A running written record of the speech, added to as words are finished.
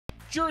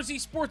Jersey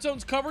Sports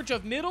Zone's coverage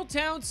of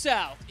Middletown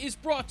South is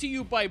brought to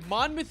you by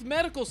Monmouth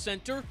Medical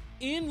Center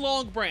in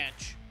Long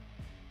Branch.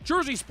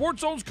 Jersey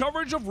Sports Zone's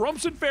coverage of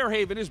Rumson-Fair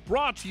is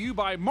brought to you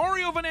by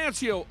Mario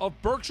Venancio of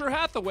Berkshire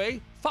Hathaway,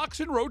 Fox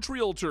 & Roach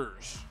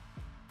Realtors.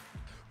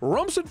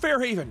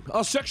 Rumson-Fair,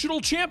 a sectional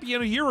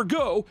champion a year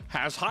ago,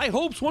 has high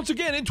hopes once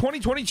again in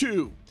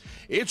 2022.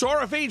 It's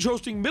RFH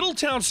hosting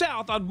Middletown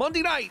South on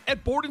Monday night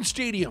at Borden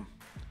Stadium.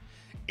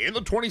 In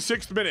the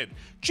 26th minute,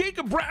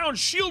 Jacob Brown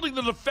shielding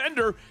the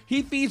defender,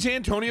 he feeds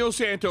Antonio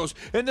Santos,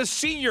 and the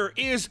senior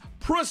is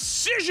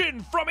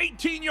precision from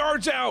 18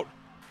 yards out.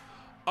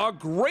 A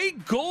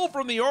great goal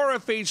from the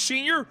RFH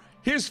senior,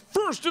 his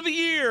first of the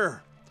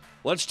year.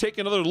 Let's take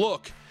another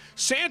look.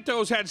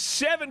 Santos had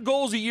 7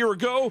 goals a year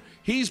ago.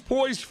 He's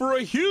poised for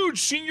a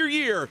huge senior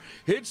year.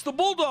 It's the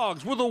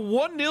Bulldogs with a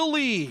 1-0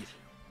 lead.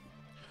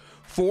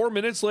 4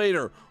 minutes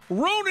later,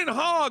 Ronan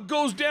Hogg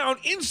goes down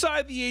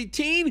inside the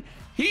 18.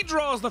 He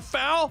draws the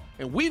foul,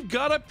 and we've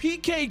got a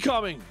PK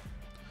coming.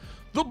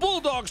 The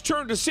Bulldogs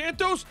turn to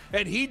Santos,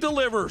 and he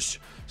delivers.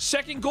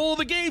 Second goal of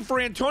the game for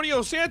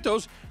Antonio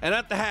Santos, and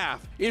at the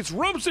half, it's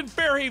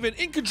Rumson-Fair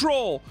in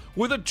control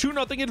with a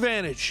 2-0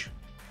 advantage.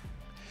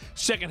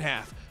 Second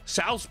half,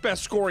 South's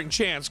best scoring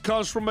chance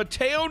comes from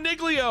Matteo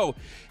Niglio.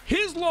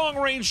 His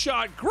long-range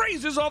shot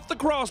grazes off the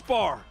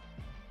crossbar.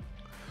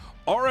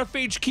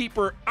 RFH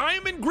keeper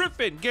Iman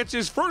Griffin gets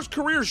his first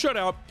career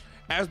shutout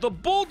as the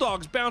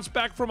Bulldogs bounce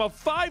back from a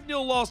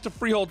 5-0 loss to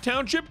Freehold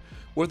Township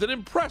with an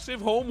impressive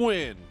home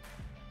win.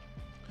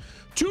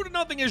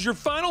 2-0 is your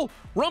final.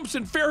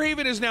 Rumson-Fair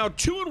is now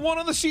 2-1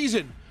 on the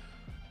season.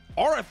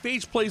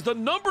 RFH plays the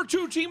number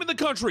 2 team in the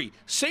country,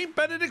 St.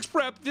 Benedict's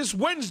Prep, this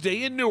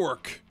Wednesday in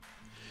Newark.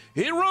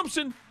 In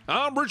Rumson,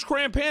 I'm Rich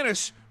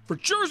Krampanis for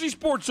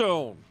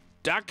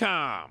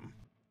JerseySportsZone.com.